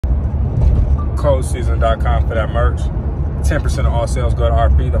coldseason.com for that merch. 10% of all sales go to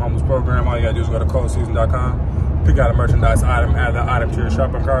RP, the homeless program. All you gotta do is go to coldseason.com, pick out a merchandise item, add that item to your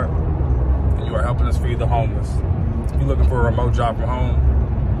shopping cart, and you are helping us feed the homeless. If you're looking for a remote job from home,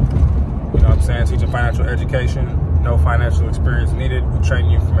 you know what I'm saying, teaching financial education, no financial experience needed. We train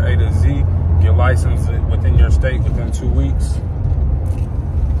you from A to Z, get licensed within your state within 2 weeks.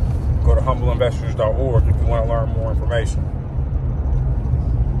 Go to humbleinvestors.org if you want to learn more information.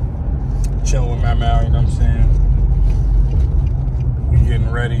 Chilling with Matt Mal, you know what I'm saying? Getting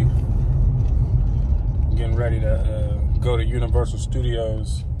ready to go to Universal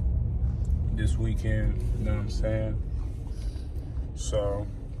Studios this weekend, you know what I'm saying? So,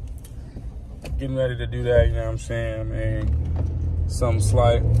 getting ready to do that, you know what I'm saying, man? Something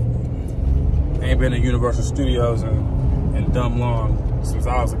slight. Ain't been to Universal Studios in dumb long, since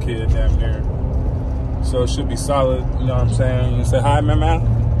I was a kid, damn near. So it should be solid, you know what I'm saying? You say hi, man.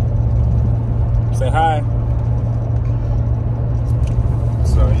 Say hi.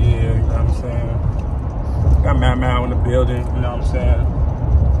 So yeah, you know what I'm saying? Got Matt in the building, you know what I'm saying?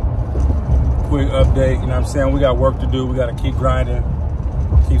 Quick update, you know what I'm saying? We got work to do. We got to keep grinding,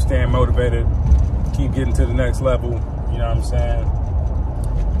 keep staying motivated, keep getting to the next level, you know what I'm saying?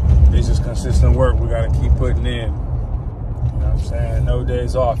 It's just consistent work we got to keep putting in. You know what I'm saying? No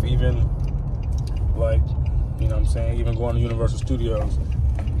days off, even like, you know what I'm saying, even going to Universal Studios.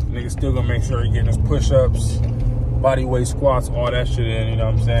 Niggas still gonna make sure you're getting his push-ups, body weight squats, all that shit in, you know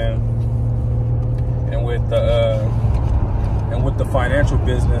what I'm saying? And with the financial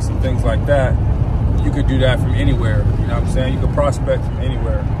business and things like that, you could do that from anywhere, you know what I'm saying? You could prospect from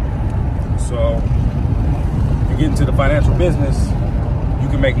anywhere. So, if you get into the financial business, you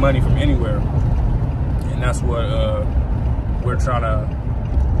can make money from anywhere. And that's what we're trying to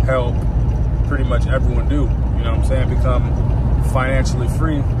help pretty much everyone do, you know what I'm saying? Become financially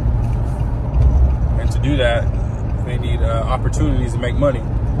free. And to do that, they need opportunities to make money.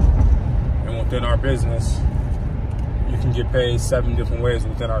 And within our business, you can get paid 7 different ways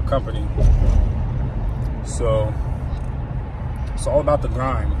within our company. So it's all about the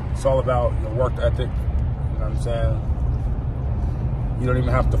grind. It's all about your work ethic. You know what I'm saying? You don't even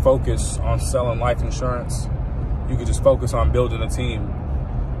have to focus on selling life insurance. You could just focus on building a team.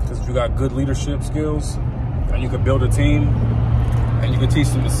 Because if you got good leadership skills and you could build a team and you could teach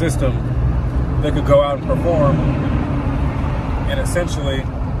them the system, they could go out and perform and essentially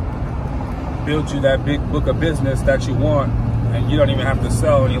build you that big book of business that you want, and you don't even have to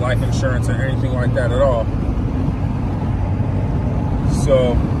sell any life insurance or anything like that at all.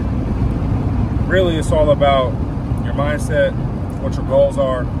 So really it's all about your mindset, what your goals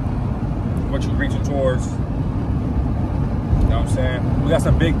are, what you're reaching towards. You know what I'm saying? We got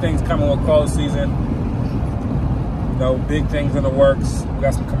some big things coming with cold season. You know, big things in the works. We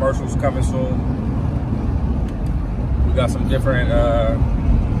got some commercials coming soon. We got some different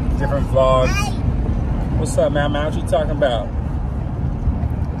vlogs. What's up, man? What you talking about?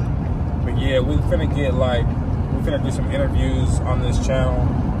 But yeah, we're finna do some interviews on this channel.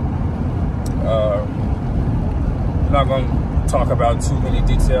 I'm not gonna talk about too many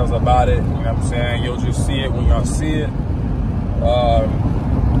details about it. You know what I'm saying? You'll just see it when y'all see it.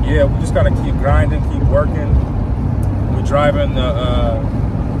 Yeah, we just gotta keep grinding, keep working. We're driving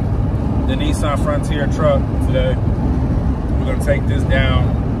the Nissan Frontier truck today. We're gonna take this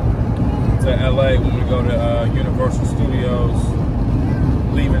down to LA when we go to Universal Studios,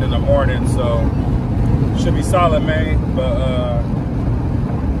 leaving in the morning. So should be solid, man. But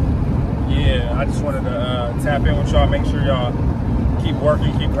yeah, I just wanted to tap in with y'all, make sure y'all keep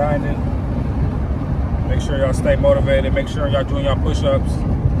working, keep grinding, make sure y'all stay motivated, make sure y'all doing y'all push-ups. You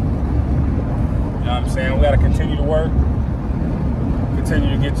know what I'm saying? We gotta continue to work, continue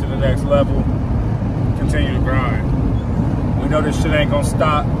to get to the next level, continue to grind. We know this shit ain't gonna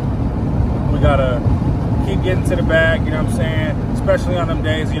stop. We gotta keep getting to the bag, you know what I'm saying? Especially on them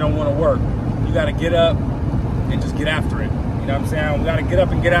days you don't wanna work. You gotta get up and just get after it. You know what I'm saying? We gotta get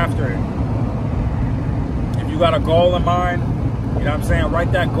up and get after it. If you got a goal in mind, you know what I'm saying?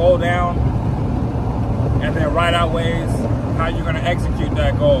 Write that goal down and then write out ways how you're gonna execute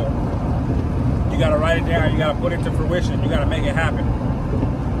that goal. You gotta write it down, you gotta put it to fruition, you gotta make it happen. You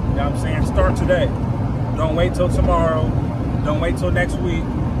know what I'm saying? Start today. Don't wait till tomorrow. Don't wait till next week.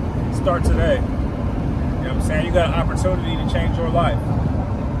 Start today. You know what I'm saying? You got an opportunity to change your life.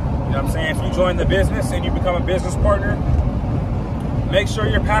 You know what I'm saying? If you join the business and you become a business partner, make sure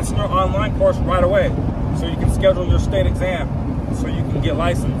you're passing your online course right away so you can schedule your state exam so you can get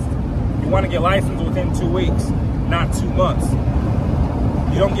licensed. You want to get licensed within 2 weeks, not 2 months.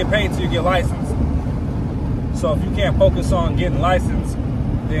 You don't get paid till you get licensed. So if you can't focus on getting licensed,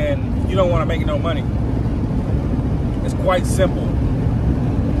 then you don't want to make no money. It's quite simple. You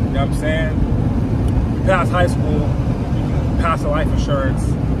know what I'm saying? You pass high school, you can pass a life insurance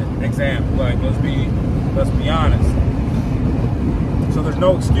exam. Like, let's be honest. So there's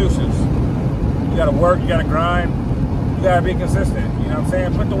no excuses. You gotta work, you gotta grind, you gotta be consistent. You know what I'm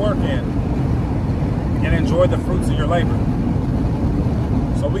saying? Put the work in and enjoy the fruits of your labor.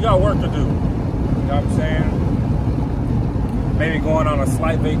 So we got work to do. You know what I'm saying? Maybe going on a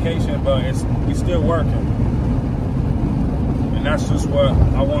slight vacation, but we still working. And that's just what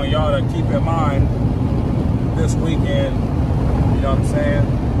I want y'all to keep in mind this weekend. You know what I'm saying?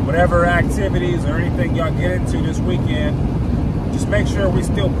 Whatever activities or anything y'all get into this weekend, just make sure we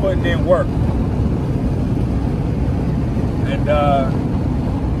still putting in work. And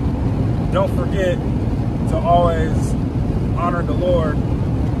don't forget to always honor the Lord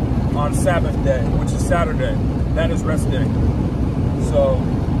on Sabbath day, which is Saturday. That is rest day. So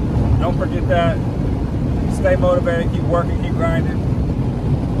don't forget that. Stay motivated, keep working, keep grinding.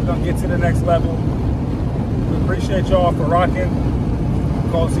 We're gonna get to the next level. We appreciate y'all for rocking.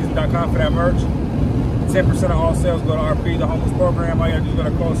 ColdSeason.com for that merch. 10% of all sales go to RP, the homeless program. All you gotta do is go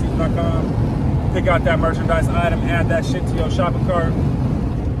to ColdSeason.com, pick out that merchandise item, add that shit to your shopping cart,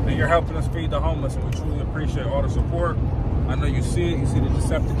 and you're helping us feed the homeless, and we truly appreciate all the support. I know you see it. You see the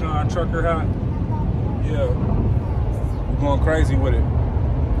Decepticon trucker hat? Yeah. We're going crazy with it.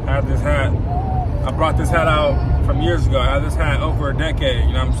 I have this hat. I brought this hat out from years ago. I had this hat over a decade,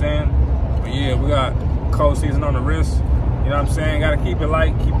 you know what I'm saying? But yeah, we got Cold Season on the wrist. You know what I'm saying? Gotta keep it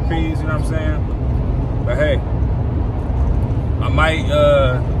light, keep it peace, you know what I'm saying? But hey, I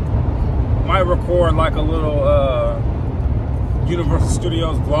might record like a little Universal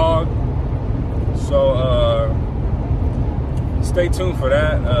Studios vlog. So stay tuned for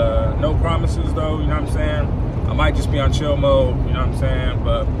that. No promises though, you know what I'm saying? I might just be on chill mode, you know what I'm saying?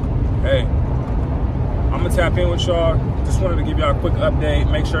 But hey, I'm gonna tap in with y'all. Just wanted to give y'all a quick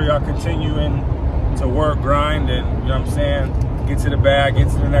update. Make sure y'all continuing to work, grind, and you know what I'm saying, get to the bag, get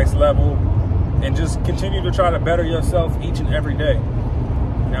to the next level, and just continue to try to better yourself each and every day. You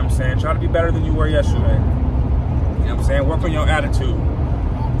know what I'm saying? Try to be better than you were yesterday. You know what I'm saying? Work on your attitude.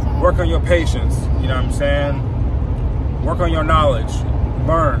 Work on your patience. You know what I'm saying? Work on your knowledge.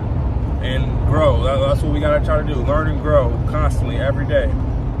 Learn and grow. That's what we gotta try to do. Learn and grow constantly, every day.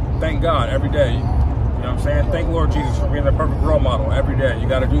 Thank God every day. You know what I'm saying? Thank Lord Jesus for being the perfect role model every day. You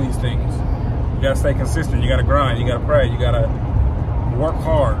gotta do these things. You gotta stay consistent. You gotta grind. You gotta pray. You gotta work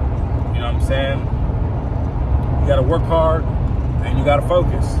hard. You know what I'm saying? You gotta work hard and you gotta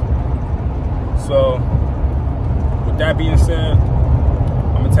focus. So, with that being said,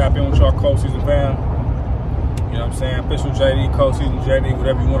 I'm gonna tap in with y'all Cold Season fam. You know what I'm saying? Official JD, Cold Season JD,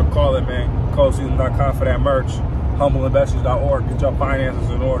 whatever you want to call it, man. ColdSeason.com for that merch. HumbleInvestors.org. Get your finances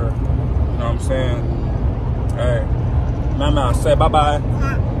in order. You know what I'm saying? Hey, Mama, say bye-bye.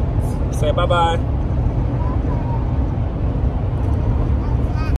 Say bye-bye.